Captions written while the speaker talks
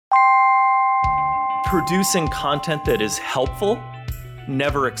producing content that is helpful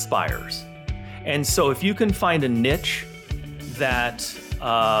never expires. And so if you can find a niche that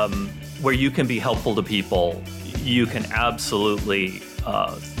where you can be helpful to people, you can absolutely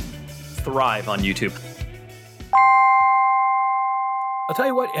thrive on YouTube. I'll tell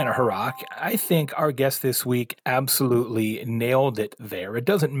you what, Anna Harak, I think our guest this week absolutely nailed it there. It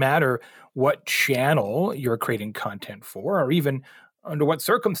doesn't matter what channel you're creating content for, or even under what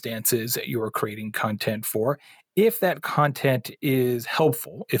circumstances you're creating content for. If that content is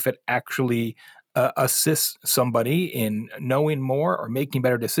helpful, if it actually assists somebody in knowing more or making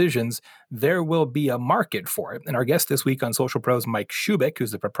better decisions, there will be a market for it. And our guest this week on Social Pros, Mike Shubik,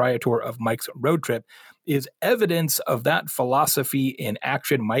 who's the proprietor of Mike's Road Trip, is evidence of that philosophy in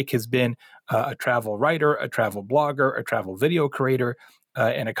action. Mike has been a travel writer, a travel blogger, a travel video creator,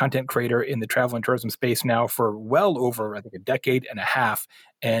 and a content creator in the travel and tourism space now for well over, I think, a decade and a half.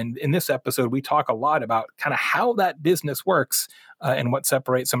 And in this episode, we talk a lot about kind of how that business works and what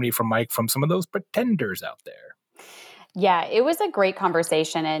separates somebody from Mike from some of those pretenders out there. Yeah, it was a great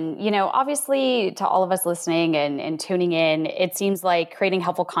conversation. And, obviously to all of us listening and tuning in, it seems like creating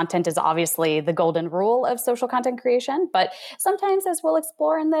helpful content is obviously the golden rule of social content creation. But sometimes, as we'll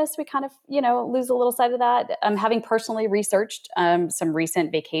explore in this, we kind of, lose a little sight of that. Having personally researched some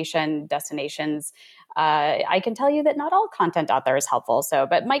recent vacation destinations, I can tell you that not all content out there is helpful.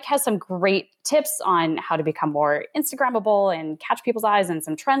 But Mike has some great tips on how to become more Instagrammable and catch people's eyes and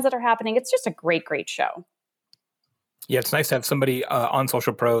some trends that are happening. It's just a great, great show. Yeah, it's nice to have somebody on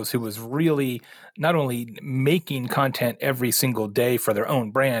Social Pros who was really not only making content every single day for their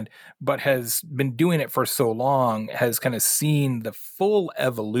own brand, but has been doing it for so long, has kind of seen the full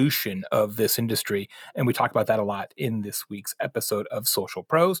evolution of this industry. And we talk about that a lot in this week's episode of Social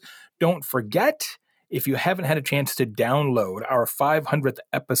Pros. Don't forget, if you haven't had a chance to download our 500th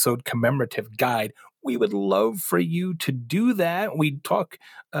episode commemorative guide, we would love for you to do that. We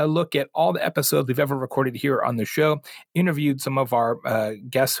look at all the episodes we've ever recorded here on the show, interviewed some of our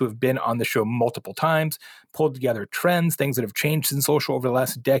guests who have been on the show multiple times, pulled together trends, things that have changed in social over the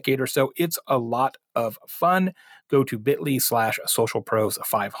last decade or so. It's a lot of fun. Go to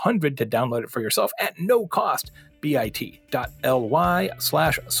bit.ly/socialpros500 to download it for yourself at no cost.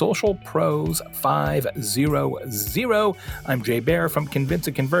 bit.ly/socialpros500. I'm Jay Baer from Convince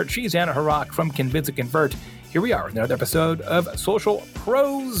and Convert. She's Anna Harak from Convince and Convert. Here we are in another episode of Social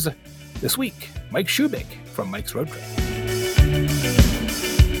Pros. This week, Mike Shubik from Mike's Road Trip.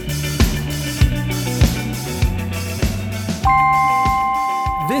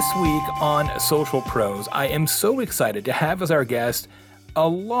 This week on Social Pros, I am so excited to have as our guest a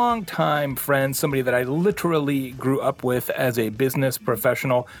longtime friend, somebody that I literally grew up with as a business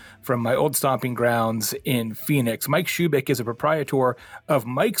professional from my old stomping grounds in Phoenix. Mike Shubik is a proprietor of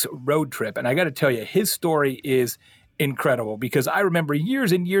Mike's Road Trip, and I got to tell you, his story is incredible because I remember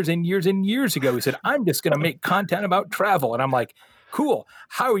years and years and years and years ago, he said, I'm just going to make content about travel. And I'm like, cool.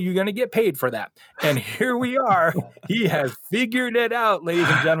 How are you going to get paid for that? And here we are. He has figured it out, ladies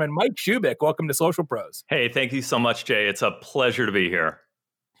and gentlemen. Mike Shubik, welcome to Social Pros. Hey, thank you so much, Jay. It's a pleasure to be here.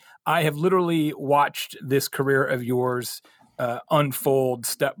 I have literally watched this career of yours unfold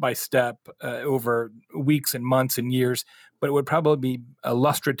step by step over weeks and months and years, but it would probably be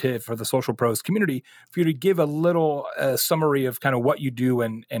illustrative for the Social Pros community for you to give a little summary of kind of what you do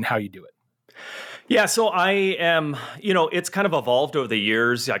and how you do it. Yeah, so I am, it's kind of evolved over the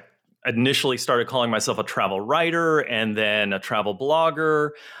years. I initially started calling myself a travel writer and then a travel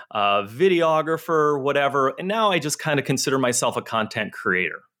blogger, videographer, whatever. And now I just kind of consider myself a content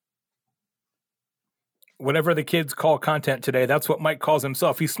creator. Whatever the kids call content today, that's what Mike calls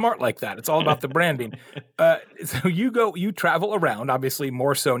himself. He's smart like that. It's all about the branding. So you travel around, obviously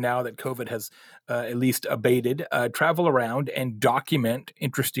more so now that COVID has at least abated, travel around and document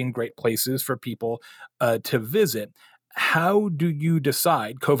interesting, great places for people to visit. How do you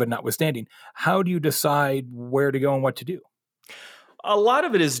decide, COVID notwithstanding, how do you decide where to go and what to do? A lot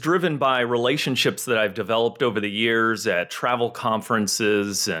of it is driven by relationships that I've developed over the years at travel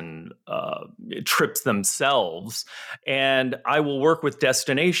conferences and trips themselves. And I will work with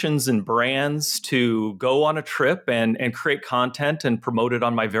destinations and brands to go on a trip and create content and promote it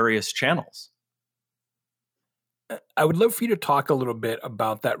on my various channels. I would love for you to talk a little bit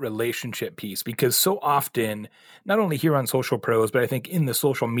about that relationship piece, because so often, not only here on Social Pros, but I think in the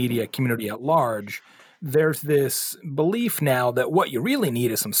social media community at large, there's this belief now that what you really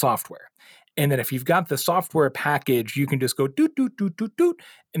need is some software. And that if you've got the software package, you can just go doot, doot, doot, doot, doot,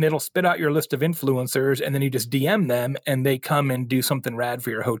 and it'll spit out your list of influencers, and then you just DM them, and they come and do something rad for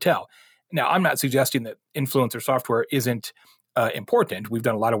your hotel. Now, I'm not suggesting that influencer software isn't important. We've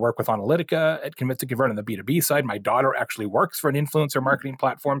done a lot of work with Analytica at Convince and Convert on the B2B side. My daughter actually works for an influencer marketing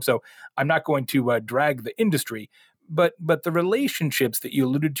platform, so I'm not going to drag the industry. But the relationships that you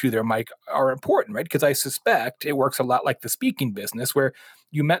alluded to there, Mike, are important, right? Because I suspect it works a lot like the speaking business, where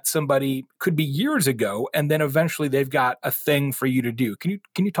you met somebody, could be years ago, and then eventually they've got a thing for you to do. Can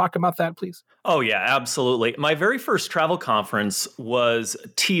you talk about that, please? Oh, yeah, absolutely. My very first travel conference was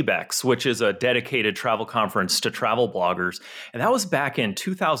TBEX, which is a dedicated travel conference to travel bloggers. And that was back in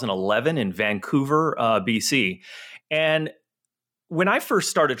 2011 in Vancouver, BC. And when I first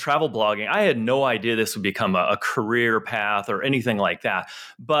started travel blogging, I had no idea this would become a career path or anything like that.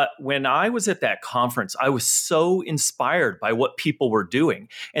 But when I was at that conference, I was so inspired by what people were doing.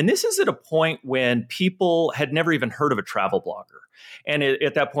 And this is at a point when people had never even heard of a travel blogger. And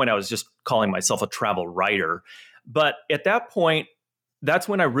at that point, I was just calling myself a travel writer. But at that point, that's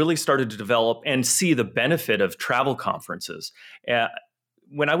when I really started to develop and see the benefit of travel conferences.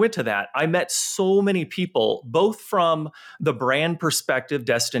 When I went to that, I met so many people, both from the brand perspective,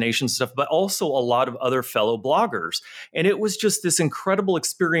 destination stuff, but also a lot of other fellow bloggers. And it was just this incredible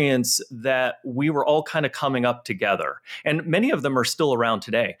experience that we were all kind of coming up together. And many of them are still around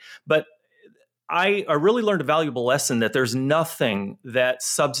today. But I really learned a valuable lesson that there's nothing that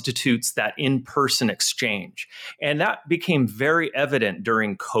substitutes that in-person exchange. And that became very evident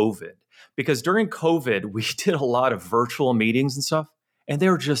during COVID, because during COVID, we did a lot of virtual meetings and stuff. And they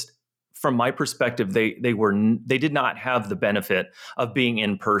were just, from my perspective, they did not have the benefit of being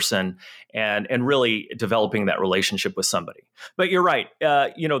in person and really developing that relationship with somebody. But you're right.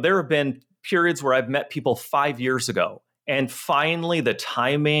 There have been periods where I've met people 5 years ago, and finally the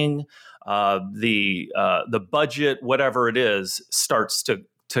timing, the budget, whatever it is, starts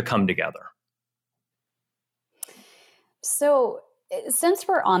to come together. So, since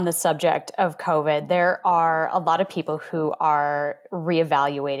we're on the subject of COVID, there are a lot of people who are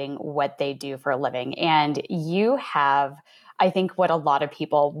reevaluating what they do for a living. And you have, I think, what a lot of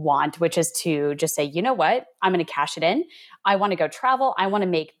people want, which is to just say, you know what, I'm going to cash it in. I want to go travel. I want to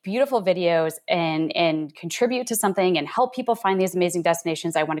make beautiful videos and contribute to something and help people find these amazing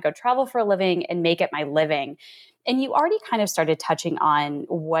destinations. I want to go travel for a living and make it my living. And you already kind of started touching on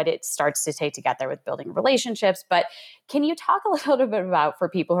what it starts to take to get there with building relationships. But can you talk a little bit about, for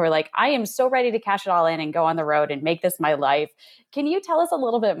people who are like, I am so ready to cash it all in and go on the road and make this my life. Can you tell us a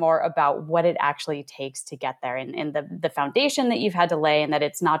little bit more about what it actually takes to get there and the foundation that you've had to lay, and that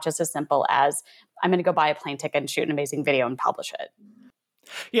it's not just as simple as I'm going to go buy a plane ticket and shoot an amazing video and publish it?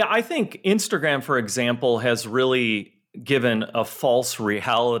 Yeah, I think Instagram, for example, has really given a false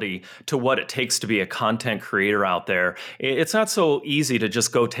reality to what it takes to be a content creator out there. It's not so easy to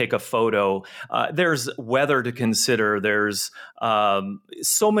just go take a photo. There's weather to consider. There's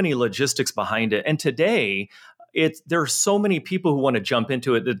so many logistics behind it. And today, there are so many people who want to jump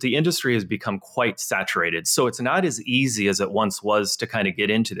into it that the industry has become quite saturated. So it's not as easy as it once was to kind of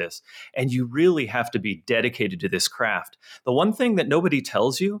get into this. And you really have to be dedicated to this craft. The one thing that nobody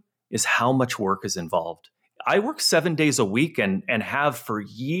tells you is how much work is involved. I work 7 days a week and have for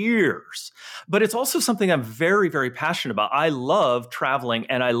years, but it's also something I'm very, very passionate about. I love traveling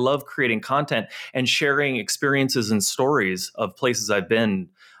and I love creating content and sharing experiences and stories of places I've been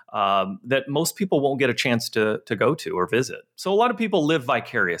that most people won't get a chance to go to or visit. So a lot of people live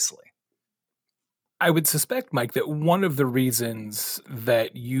vicariously. I would suspect, Mike, that one of the reasons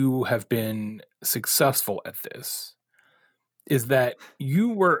that you have been successful at this is that you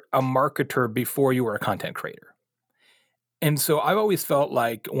were a marketer before you were a content creator. And so I've always felt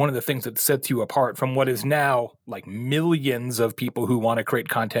like one of the things that sets you apart from what is now like millions of people who want to create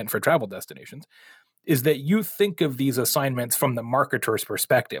content for travel destinations is that you think of these assignments from the marketer's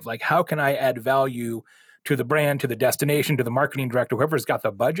perspective. Like, how can I add value to the brand, to the destination, to the marketing director, whoever's got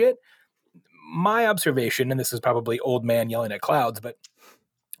the budget? My observation, and this is probably old man yelling at clouds, but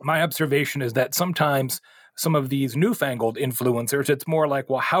my observation is that sometimes some of these newfangled influencers, it's more like,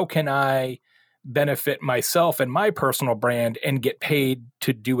 well, how can I benefit myself and my personal brand and get paid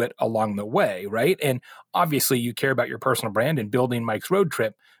to do it along the way, right? And obviously you care about your personal brand and building Mike's Road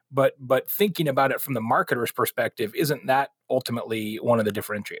Trip, but thinking about it from the marketer's perspective, isn't that ultimately one of the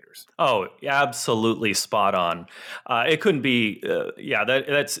differentiators? Oh, absolutely spot on. It couldn't be,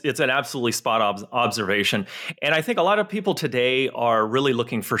 it's an absolutely spot observation. And I think a lot of people today are really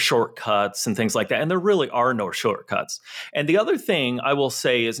looking for shortcuts and things like that. And there really are no shortcuts. And the other thing I will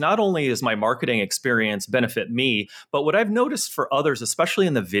say is not only is my marketing experience benefit me, but what I've noticed for others, especially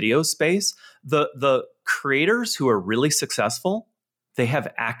in the video space, the creators who are really successful, they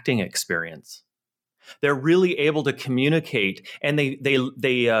have acting experience. They're really able to communicate, and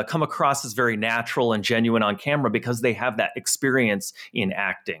they come across as very natural and genuine on camera because they have that experience in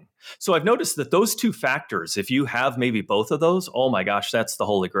acting. So I've noticed that those two factors, if you have maybe both of those, oh my gosh, that's the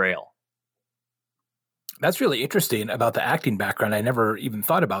holy grail. That's really interesting about the acting background. I never even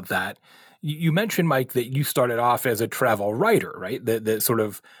thought about that. You mentioned, Mike, that you started off as a travel writer, right? That sort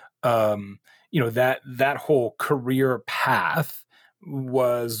of, that whole career path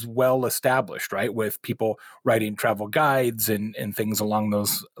was well established, right? With people writing travel guides and things along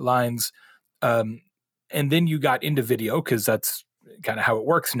those lines. And then you got into video because that's kind of how it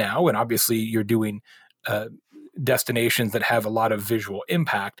works now. And obviously you're doing destinations that have a lot of visual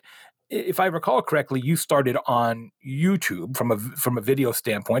impact. If I recall correctly, you started on YouTube from a video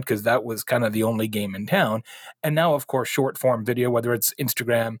standpoint because that was kind of the only game in town. And now, of course, short form video, whether it's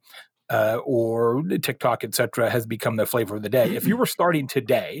Instagram or TikTok, et cetera, has become the flavor of the day. If you were starting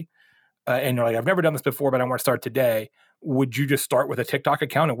today and you're like, I've never done this before, but I want to start today, would you just start with a TikTok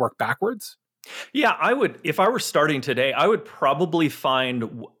account and work backwards? Yeah, I would. If I were starting today, I would probably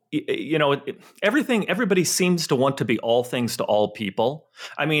find, everybody seems to want to be all things to all people.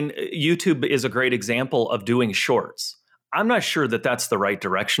 I mean, YouTube is a great example of doing shorts. I'm not sure that that's the right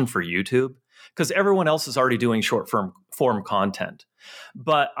direction for YouTube because everyone else is already doing short form content.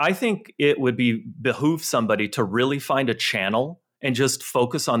 But I think it would behoove somebody to really find a channel and just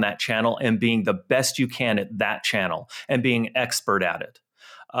focus on that channel and being the best you can at that channel and being expert at it.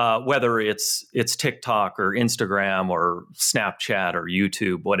 Whether it's TikTok or Instagram or Snapchat or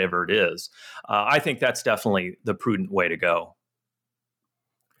YouTube, whatever it is, I think that's definitely the prudent way to go.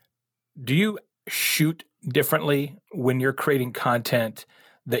 Do you shoot differently when you're creating content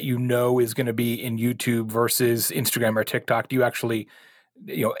that you know is going to be in YouTube versus Instagram or TikTok? Do you actually,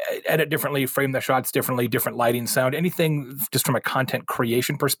 edit differently, frame the shots differently, different lighting, sound, anything just from a content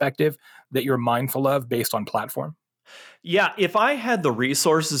creation perspective that you're mindful of based on platform? Yeah, if I had the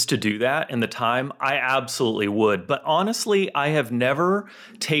resources to do that and the time, I absolutely would. But honestly, I have never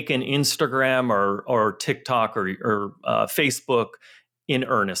taken Instagram or TikTok or Facebook in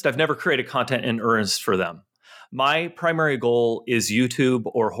earnest. I've never created content in earnest for them. My primary goal is YouTube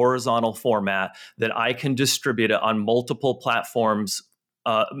or horizontal format that I can distribute it on multiple platforms,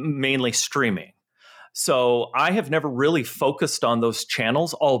 mainly streaming. So I have never really focused on those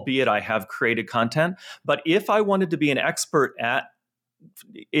channels, albeit I have created content. But if I wanted to be an expert at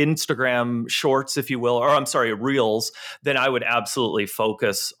Instagram shorts, if you will, or I'm sorry, Reels, then I would absolutely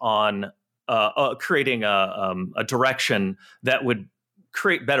focus on creating a direction that would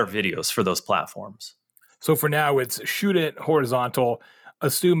create better videos for those platforms. So for now, it's shoot it horizontal,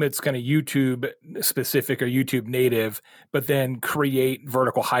 assume it's kind of YouTube specific or YouTube native, but then create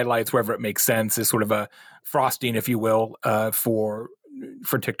vertical highlights wherever it makes sense as sort of a frosting, if you will, for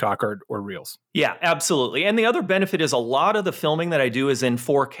TikTok or Reels. Yeah, absolutely. And the other benefit is a lot of the filming that I do is in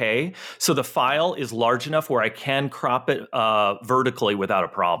 4K. So the file is large enough where I can crop it vertically without a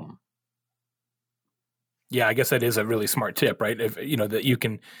problem. Yeah, I guess that is a really smart tip, right? If that you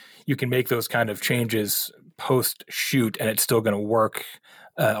can make those kind of changes post shoot and it's still going to work.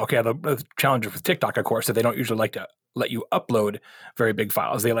 The challenge with TikTok, of course, that they don't usually like to let you upload very big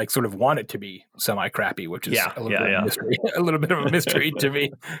files. They sort of want it to be semi crappy, which is a little bit of a mystery, a little bit of a mystery to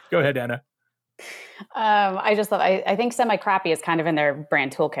me. Go ahead, Anna. I just love. I think semi crappy is kind of in their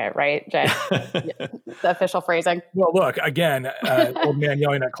brand toolkit, right, Jay? The official phrasing. Well, look again, old man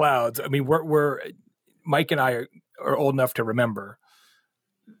yelling at clouds. I mean, we're Mike and I are old enough to remember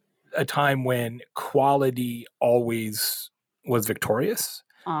a time when quality always was victorious.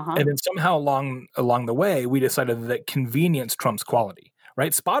 Uh-huh. And then somehow along the way, we decided that convenience trumps quality,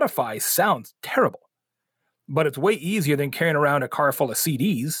 right? Spotify sounds terrible, but it's way easier than carrying around a car full of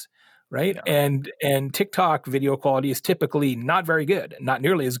CDs, right? Yeah. And TikTok video quality is typically not very good, not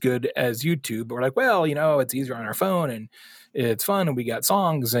nearly as good as YouTube. But we're like, well, it's easier on our phone and it's fun and we got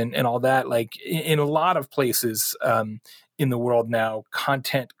songs and all that. Like in a lot of places in the world now,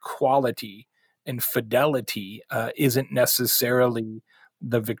 content quality and fidelity isn't necessarily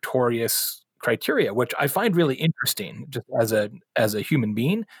the victorious criteria, which I find really interesting just as a human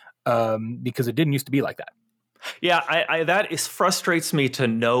being, because it didn't used to be like that. Yeah, that frustrates me to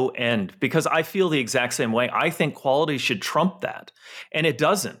no end because I feel the exact same way. I think quality should trump that, and it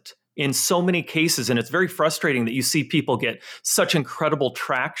doesn't in so many cases. And it's very frustrating that you see people get such incredible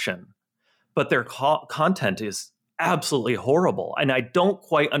traction, but their content is absolutely horrible. And I don't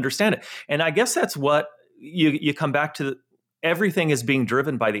quite understand it. And I guess that's what you come back to. Everything is being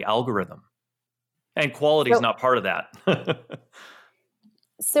driven by the algorithm, and quality is not part of that.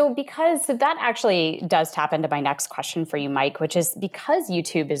 So that actually does tap into my next question for you, Mike, which is because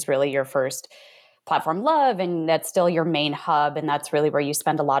YouTube is really your first platform love and that's still your main hub and that's really where you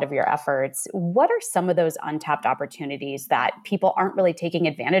spend a lot of your efforts. What are some of those untapped opportunities that people aren't really taking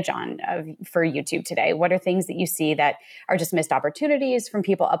advantage for YouTube today? What are things that you see that are just missed opportunities from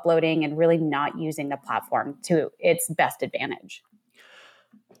people uploading and really not using the platform to its best advantage?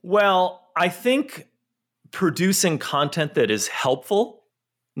 Well, I think producing content that is helpful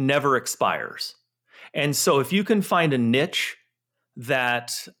never expires. And so if you can find a niche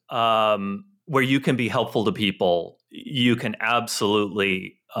that where you can be helpful to people, you can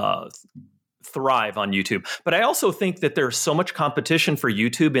absolutely thrive on YouTube. But I also think that there's so much competition for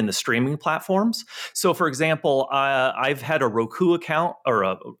YouTube in the streaming platforms. So for example, I've had a Roku account or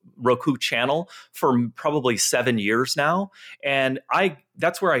a Roku channel for probably 7 years now. And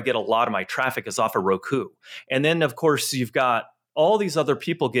that's where I get a lot of my traffic is off of Roku. And then of course you've got all these other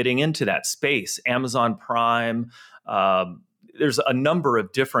people getting into that space, Amazon Prime, there's a number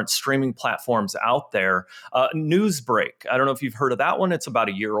of different streaming platforms out there. Newsbreak, I don't know if you've heard of that one. It's about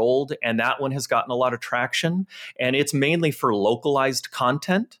a year old, and that one has gotten a lot of traction. And it's mainly for localized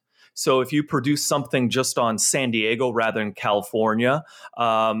content. So if you produce something just on San Diego rather than California,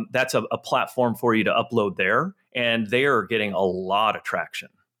 that's a platform for you to upload there. And they are getting a lot of traction.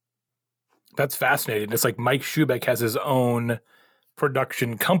 That's fascinating. It's like Mike Schubeck has his own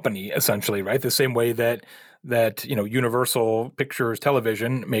production company, essentially, right? The same way that Universal Pictures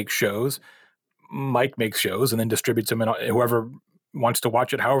Television makes shows, Mike makes shows and then distributes them, and whoever wants to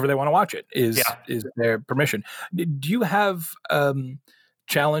watch it, however they want to watch it, is their permission. Do you have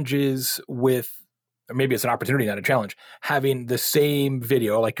challenges with, or maybe it's an opportunity, not a challenge, having the same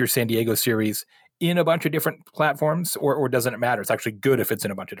video, like your San Diego series, in a bunch of different platforms, or doesn't it matter? It's actually good if it's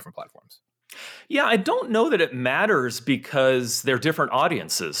in a bunch of different platforms. Yeah, I don't know that it matters because they're different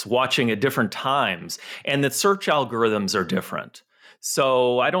audiences watching at different times, and the search algorithms are different.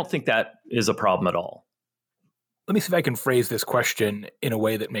 So I don't think that is a problem at all. Let me see if I can phrase this question in a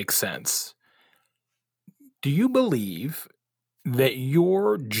way that makes sense. Do you believe that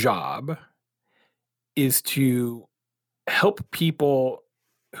your job is to help people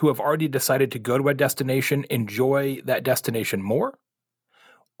who have already decided to go to a destination enjoy that destination more?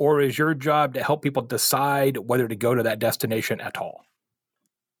 Or is your job to help people decide whether to go to that destination at all?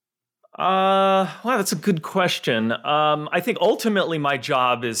 Wow, that's a good question. I think ultimately my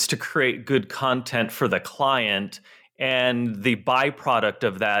job is to create good content for the client, and the byproduct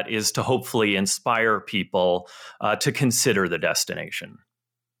of that is to hopefully inspire people to consider the destination.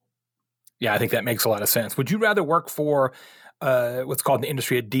 Yeah, I think that makes a lot of sense. Would you rather work for what's called in the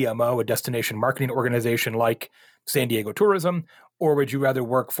industry a DMO, a destination marketing organization like San Diego Tourism, or would you rather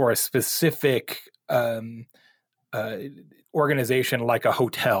work for a specific organization like a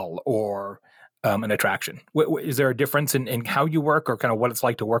hotel or an attraction? Is there a difference in how you work, or kind of what it's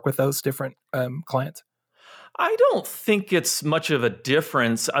like to work with those different clients? I don't think it's much of a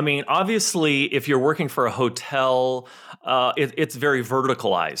difference. I mean, obviously, if you're working for a hotel, it's very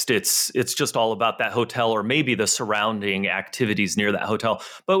verticalized. It's just all about that hotel or maybe the surrounding activities near that hotel.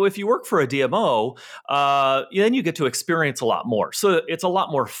 But if you work for a DMO, then you get to experience a lot more. So it's a lot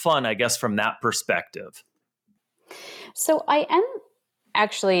more fun, I guess, from that perspective. So I am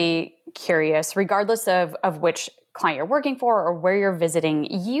actually curious, regardless of which client you're working for or where you're visiting,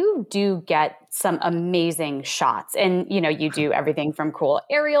 you do get some amazing shots. And, you do everything from cool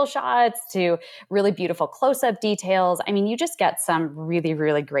aerial shots to really beautiful close-up details. I mean, you just get some really,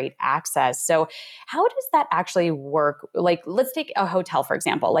 really great access. So how does that actually work? Like, let's take a hotel, for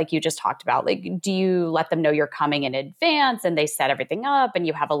example, like you just talked about. Like, do you let them know you're coming in advance and they set everything up and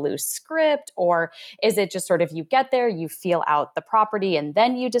you have a loose script? Or is it just sort of you get there, you feel out the property, and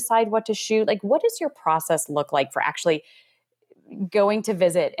then you decide what to shoot? Like, what does your process look like for actually going to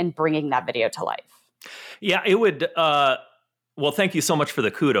visit and bringing that video to life? Yeah, it would. Well, thank you so much for the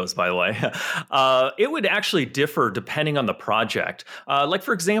kudos, by the way. It would actually differ depending on the project. Like,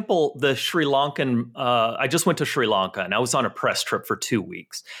 for example, the Sri Lankan, I just went to Sri Lanka and I was on a press trip for 2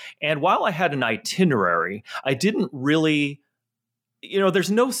 weeks. And while I had an itinerary, I didn't really, there's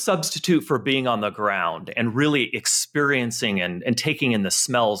no substitute for being on the ground and really experiencing and taking in the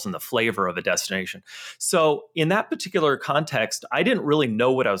smells and the flavor of a destination. So in that particular context, I didn't really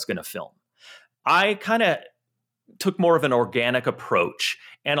know what I was going to film. I kind of took more of an organic approach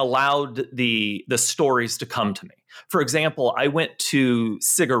and allowed the stories to come to me. For example, I went to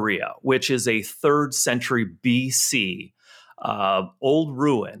Sigiriya, which is a 3rd century BC old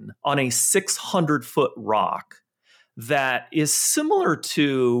ruin on a 600-foot rock that is similar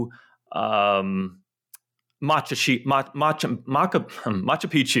to Machu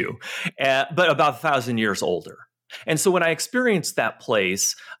Picchu, but about 1,000 years older. And so when I experienced that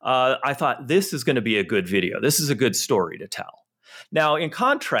place, I thought, this is going to be a good video. This is a good story to tell. Now, in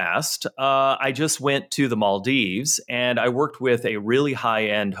contrast, I just went to the Maldives and I worked with a really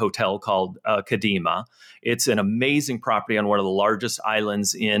high-end hotel called Kadima. It's an amazing property on one of the largest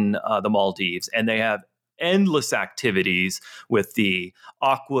islands in the Maldives, and they have endless activities with the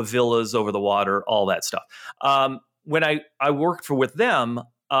aqua villas over the water, all that stuff. When I worked with them,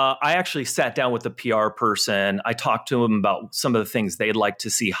 I actually sat down with the PR person. I talked to them about some of the things they'd like to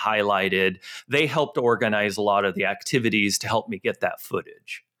see highlighted. They helped organize a lot of the activities to help me get that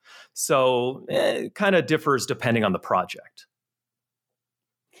footage. So it kind of differs depending on the project.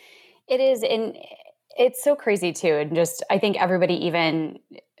 It is, and it's so crazy too. And just, I think everybody, even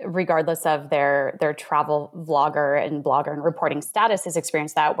regardless of their travel vlogger and blogger and reporting status, has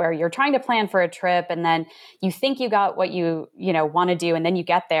experienced that, where you're trying to plan for a trip and then you think you got what you want to do, and then you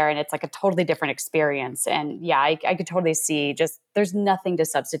get there and it's like a totally different experience. And yeah, I could totally see, just there's nothing to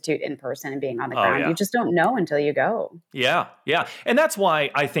substitute in person and being on the ground. Yeah. You just don't know until you go. Yeah. And that's why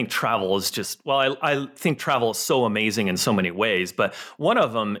I think travel is just, well, I think travel is so amazing in so many ways, but one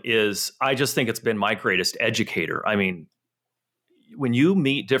of them is, I just think it's been my greatest educator. I mean, when you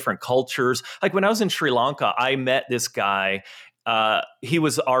meet different cultures, like when I was in Sri Lanka, I met this guy. He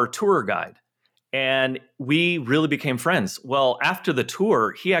was our tour guide, and we really became friends. Well, after the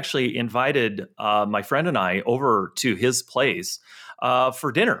tour, he actually invited my friend and I over to his place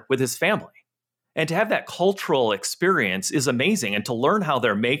for dinner with his family. And to have that cultural experience is amazing. And to learn how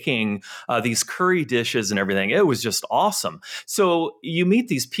they're making these curry dishes and everything, it was just awesome. So you meet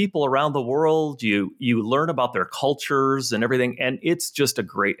these people around the world, you learn about their cultures and everything, and it's just a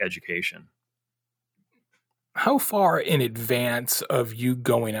great education. How far in advance of you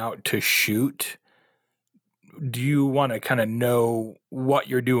going out to shoot do you want to kind of know what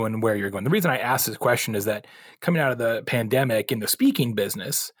you're doing, where you're going? The reason I ask this question is that coming out of the pandemic in the speaking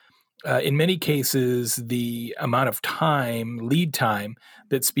business, in many cases, the amount of lead time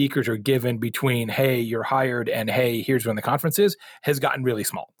that speakers are given between, hey, you're hired, and hey, here's when the conference is, has gotten really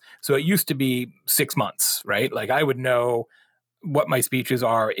small. So it used to be 6 months, right? Like I would know what my speeches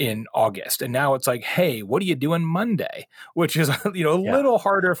are in August. And now it's like, hey, what are you doing Monday? Which is, a little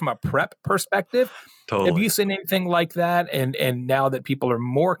harder from a prep perspective. Totally. Have you seen anything like that? And now that people are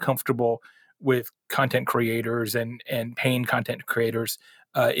more comfortable with content creators and paying content creators,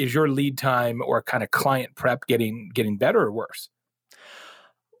 is your lead time or kind of client prep getting better or worse?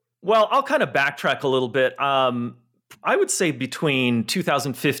 Well, I'll kind of backtrack a little bit. I would say between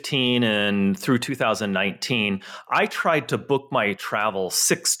 2015 and through 2019, I tried to book my travel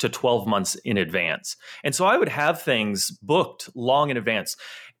 6 to 12 months in advance. And so I would have things booked long in advance.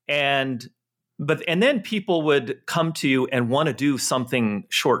 And then people would come to you and want to do something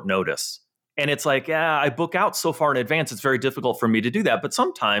short notice. And it's like, I book out so far in advance, it's very difficult for me to do that. But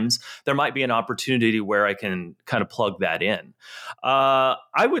sometimes there might be an opportunity where I can kind of plug that in. I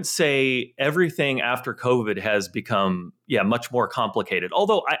would say everything after COVID has become, much more complicated.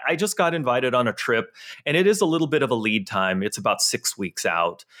 Although I just got invited on a trip, and it is a little bit of a lead time. It's about 6 weeks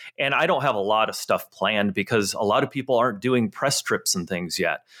out. And I don't have a lot of stuff planned because a lot of people aren't doing press trips and things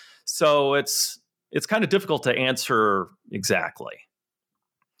yet. So it's kind of difficult to answer exactly.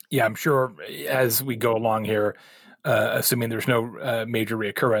 Yeah, I'm sure as we go along here, assuming there's no major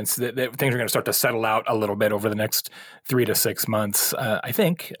reoccurrence, that things are going to start to settle out a little bit over the next 3 to 6 months, I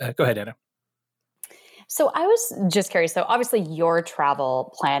think. Go ahead, Anna. So I was just curious. So obviously your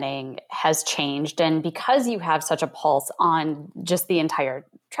travel planning has changed. And because you have such a pulse on just the entire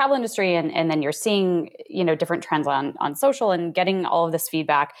travel industry, and then you're seeing, different trends on social and getting all of this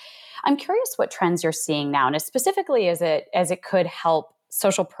feedback, I'm curious what trends you're seeing now, and specifically as it could help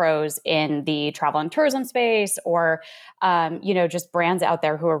social pros in the travel and tourism space, or, just brands out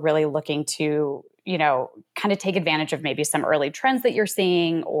there who are really looking to, kind of take advantage of maybe some early trends that you're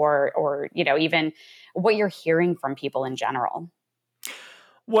seeing, or even what you're hearing from people in general.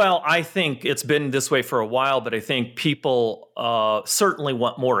 Well, I think it's been this way for a while, but I think people certainly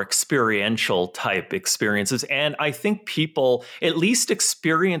want more experiential type experiences. And I think people, at least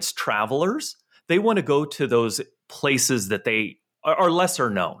experienced travelers, they want to go to those places that they are lesser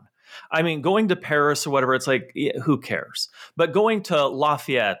known. I mean, going to Paris or whatever, it's like, who cares? But going to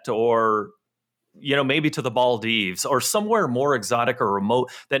Lafayette or maybe to the Maldives or somewhere more exotic or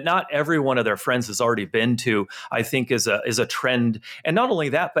remote that not every one of their friends has already been to, I think is a trend. And not only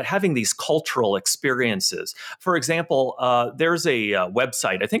that, but having these cultural experiences. For example, there's a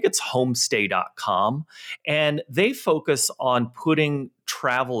website, I think it's homestay.com, and they focus on putting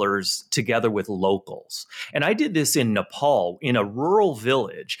travelers together with locals. And I did this in Nepal, in a rural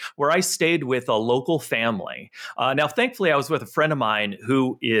village where I stayed with a local family. Now, thankfully, I was with a friend of mine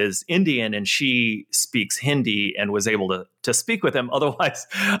who is Indian, and she speaks Hindi and was able to speak with them. Otherwise,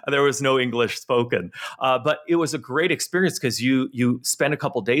 there was no English spoken. But it was a great experience because you spend a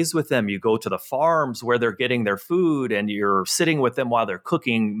couple days with them. You go to the farms where they're getting their food, and you're sitting with them while they're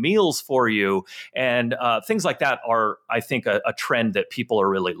cooking meals for you. And things like that are, I think, a trend that people are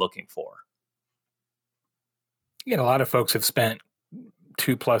really looking for. A lot of folks have spent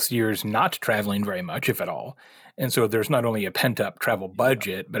 2+ years not traveling very much, if at all. And so there's not only a pent-up travel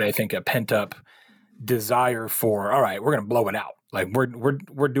budget, but I think a pent-up desire for, all right, we're going to blow it out. Like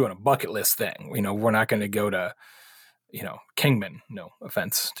we're doing a bucket list thing. We're not going to go to, Kingman. No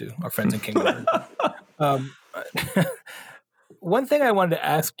offense to our friends in Kingman. One thing I wanted to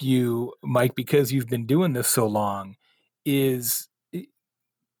ask you, Mike, because you've been doing this so long, is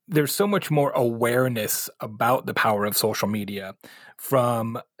there's so much more awareness about the power of social media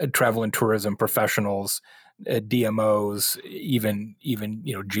from travel and tourism professionals, DMOs, even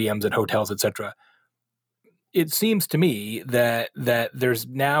GMs at hotels, etc. It seems to me that there's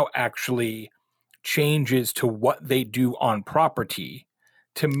now actually changes to what they do on property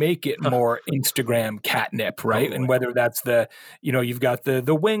to make it more Instagram catnip, right? And whether that's you've got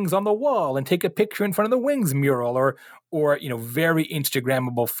the wings on the wall and take a picture in front of the wings mural, or very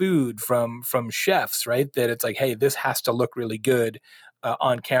Instagrammable food from chefs, right? That it's like, hey, this has to look really good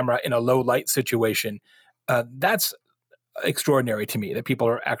on camera in a low light situation. That's extraordinary to me, that people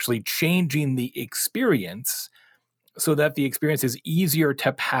are actually changing the experience so that the experience is easier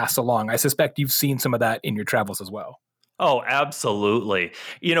to pass along. I suspect you've seen some of that in your travels as well. Oh, absolutely.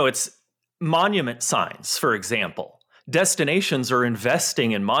 It's monument signs, for example. Destinations are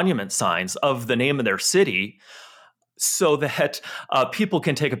investing in monument signs of the name of their city so that people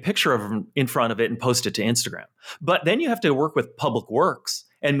can take a picture of them in front of it and post it to Instagram. But then you have to work with Public Works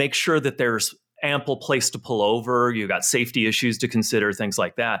and make sure that there's ample place to pull over. You got safety issues to consider, things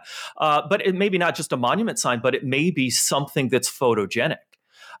like that. But it may be not just a monument sign, but it may be something that's photogenic.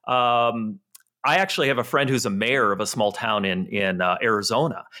 I actually have a friend who's a mayor of a small town in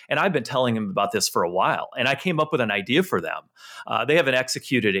Arizona, and I've been telling him about this for a while. And I came up with an idea for them. They haven't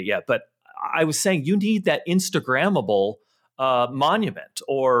executed it yet, but I was saying you need that Instagrammable monument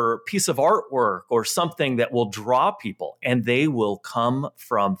or piece of artwork or something that will draw people, and they will come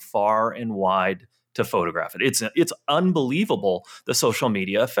from far and wide to photograph it. It's unbelievable, the social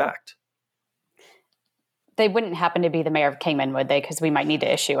media effect. They wouldn't happen to be the mayor of Kingman, would they? Because we might need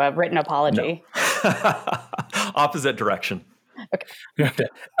to issue a written apology. No. Opposite direction. Okay. You have to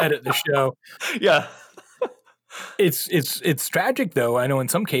edit the show. Yeah. It's tragic, though. I know in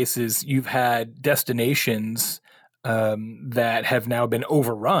some cases you've had destinations that have now been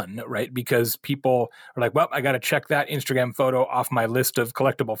overrun, right? Because people are like, well, I got to check that Instagram photo off my list of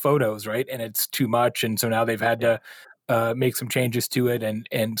collectible photos, right? And it's too much. And so now they've had to make some changes to it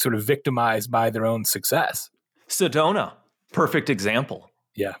and sort of victimized by their own success. Sedona, perfect example.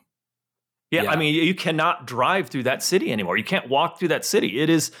 Yeah. I mean, you cannot drive through that city anymore. You can't walk through that city. It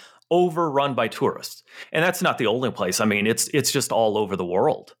is overrun by tourists. And that's not the only place. I mean, it's just all over the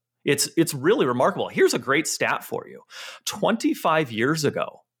world. It's really remarkable. Here's a great stat for you. 25 years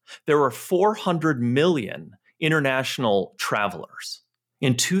ago, there were 400 million international travelers.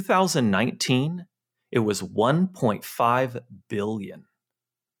 In 2019, it was 1.5 billion.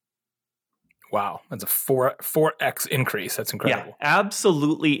 Wow, that's a 4x increase. That's incredible. Yeah,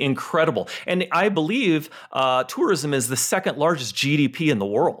 absolutely incredible. And I believe tourism is the second largest GDP in the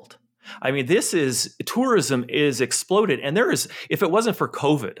world. I mean, tourism is exploded. And if it wasn't for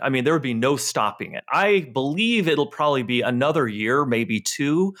COVID, I mean, there would be no stopping it. I believe it'll probably be another year, maybe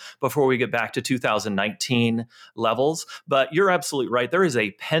 2, before we get back to 2019 levels. But you're absolutely right. There is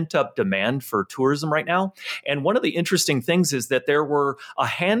a pent-up demand for tourism right now. And one of the interesting things is that there were a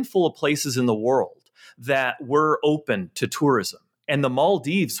handful of places in the world that were open to tourism. And the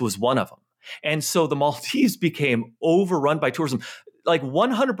Maldives was one of them. And so the Maldives became overrun by tourism. Like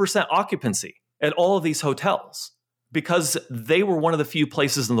 100% occupancy at all of these hotels because they were one of the few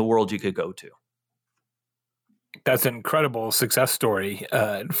places in the world you could go to. That's an incredible success story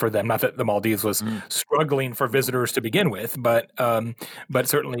for them. Not that the Maldives was struggling for visitors to begin with, but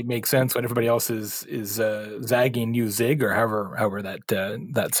certainly makes sense when everybody else is zagging, you zig, or however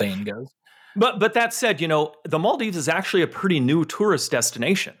that saying goes. But that said, the Maldives is actually a pretty new tourist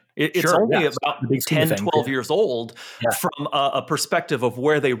destination. It's only about 10, 12 years old from a perspective of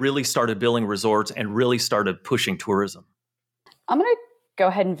where they really started building resorts and really started pushing tourism. I'm going to go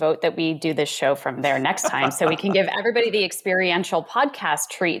ahead and vote that we do this show from there next time so we can give everybody the experiential podcast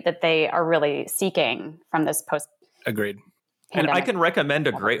treat that they are really seeking from this post. Agreed. And I can recommend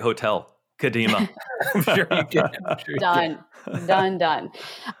a great hotel, Kadima. I'm sure you can. Done.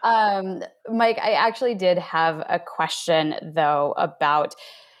 Mike, I actually did have a question, though, about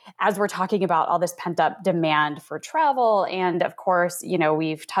as we're talking about all this pent up demand for travel. And of course,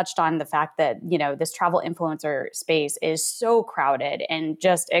 we've touched on the fact that, this travel influencer space is so crowded and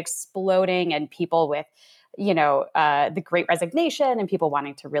just exploding, and people with the Great Resignation and people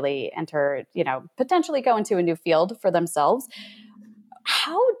wanting to really enter, potentially go into a new field for themselves.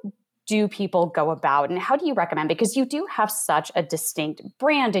 How do people go about, and how do you recommend? Because you do have such a distinct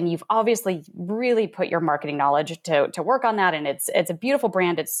brand, and you've obviously really put your marketing knowledge to work on that. And it's a beautiful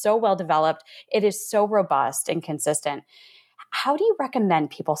brand. It's so well developed. It is so robust and consistent. How do you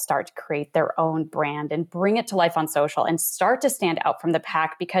recommend people start to create their own brand and bring it to life on social and start to stand out from the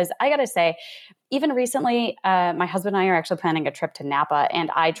pack? Because I got to say, even recently, my husband and I are actually planning a trip to Napa, and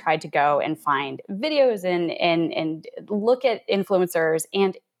I tried to go and find videos and look at influencers,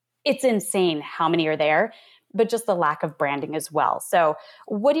 and it's insane how many are there, but just the lack of branding as well. So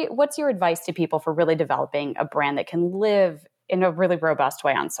what's your advice to people for really developing a brand that can live in a really robust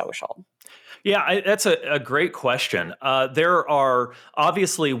way on social? Yeah, that's a great question. There are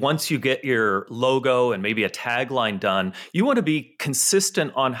obviously, once you get your logo and maybe a tagline done, you want to be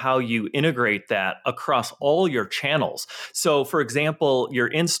consistent on how you integrate that across all your channels. So, for example, your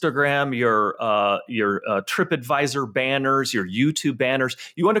Instagram, your TripAdvisor banners, your YouTube banners,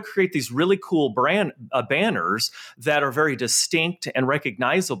 you want to create these really cool brand banners that are very distinct and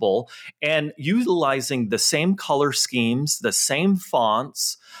recognizable, and utilizing the same color schemes, the same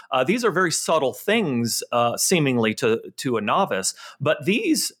fonts. These are very subtle things, seemingly to a novice, but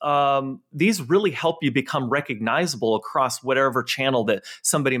these really help you become recognizable across whatever channel that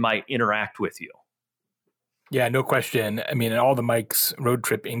somebody might interact with you. Yeah, no question. I mean, all the Mike's Road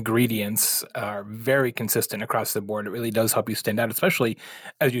Trip ingredients are very consistent across the board. It really does help you stand out, especially,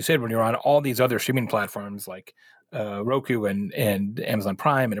 as you said, when you're on all these other streaming platforms like Roku and Amazon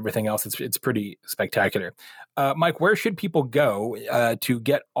Prime and everything else. It's pretty spectacular. Mike, where should people go to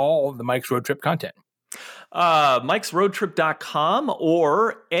get all the Mike's Road Trip content? Mike'sRoadTrip.com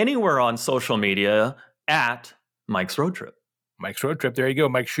or anywhere on social media at Mike's Road Trip. Mike's Road Trip. There you go.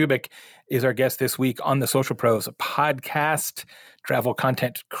 Mike Shubik is our guest this week on the Social Pros podcast, travel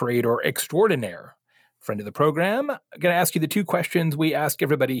content creator extraordinaire, friend of the program. I'm going to ask you the two questions we ask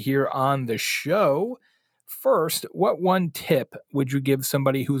everybody here on the show. First, what one tip would you give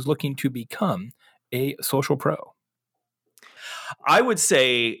somebody who's looking to become a social pro? I would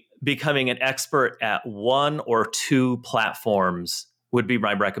say becoming an expert at one or two platforms would be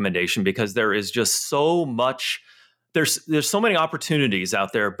my recommendation, because there is just so much. There's so many opportunities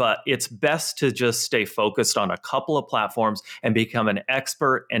out there, but it's best to just stay focused on a couple of platforms and become an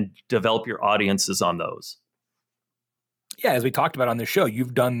expert and develop your audiences on those. Yeah, as we talked about on the show,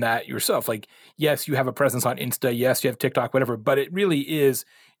 you've done that yourself. Like, yes, you have a presence on Insta. Yes, you have TikTok, whatever, but it really is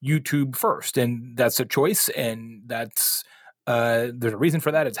YouTube first. And that's a choice. And that's, there's a reason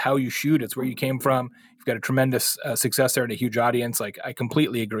for that. It's how you shoot. It's where you came from. You've got a tremendous success there and a huge audience. Like, I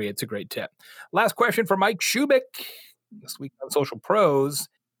completely agree. It's a great tip. Last question for Mike Shubik this week on Social Pros.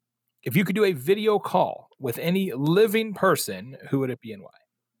 If you could do a video call with any living person, who would it be and why?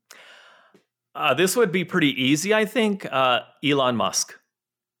 This would be pretty easy, I think. Elon Musk.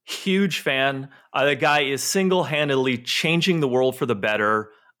 Huge fan. The guy is single-handedly changing the world for the better.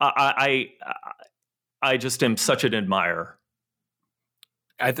 I just am such an admirer.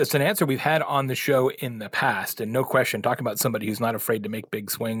 It's an answer we've had on the show in the past, and no question, talking about somebody who's not afraid to make big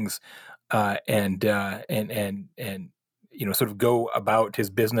swings and sort of go about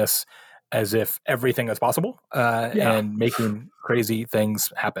his business as if everything is possible and making crazy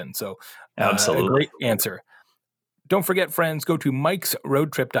things happen. So absolutely. A great answer. Don't forget, friends, go to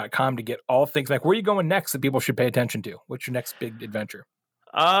mikesroadtrip.com to get all things. Like, where are you going next that people should pay attention to? What's your next big adventure?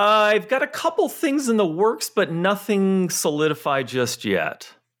 I've got a couple things in the works, but nothing solidified just yet.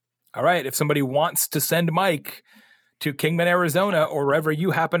 All right. If somebody wants to send Mike to Kingman, Arizona, or wherever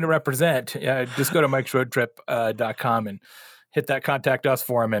you happen to represent, just go to mikesroadtrip.com and hit that contact us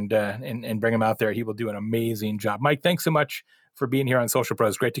for him and bring him out there. He will do an amazing job. Mike, thanks so much for being here on Social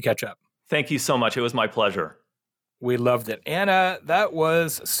Pros. Great to catch up. Thank you so much. It was my pleasure. We loved it. Anna, that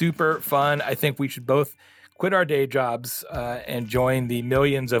was super fun. I think we should both quit our day jobs and join the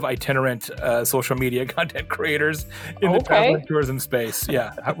millions of itinerant social media content creators in the travel and tourism space.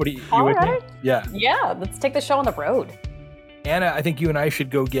 Yeah. What do you with me? Yeah. Yeah. Let's take the show on the road. Anna, I think you and I should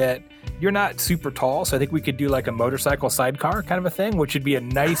go get you're not super tall, so I think we could do like a motorcycle sidecar kind of a thing, which would be a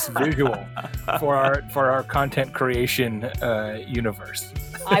nice visual for our content creation universe.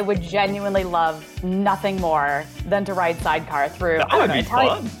 I would genuinely love nothing more than to ride sidecar through. That would be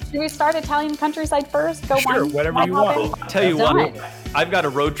fun. Should we start Italian countryside first? Go Sure, one, whatever you want. I'll tell you Done. what, I've got a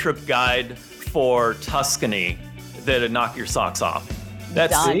road trip guide for Tuscany that'll knock your socks off.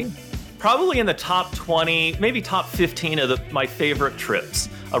 That's Done. probably in the top 20, maybe top 15 of my favorite trips.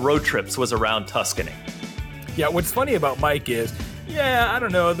 Road trips was around Tuscany. Yeah, what's funny about Mike is, I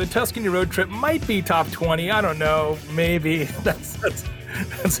don't know, the Tuscany road trip might be top 20. I don't know, maybe.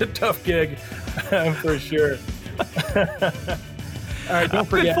 That's a tough gig for sure. All right, don't I've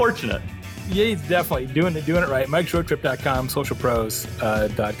forget. been fortunate. Yeah, he's definitely doing it right. Mike'sRoadTrip.com,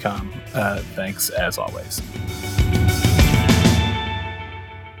 socialpros.com. Thanks as always.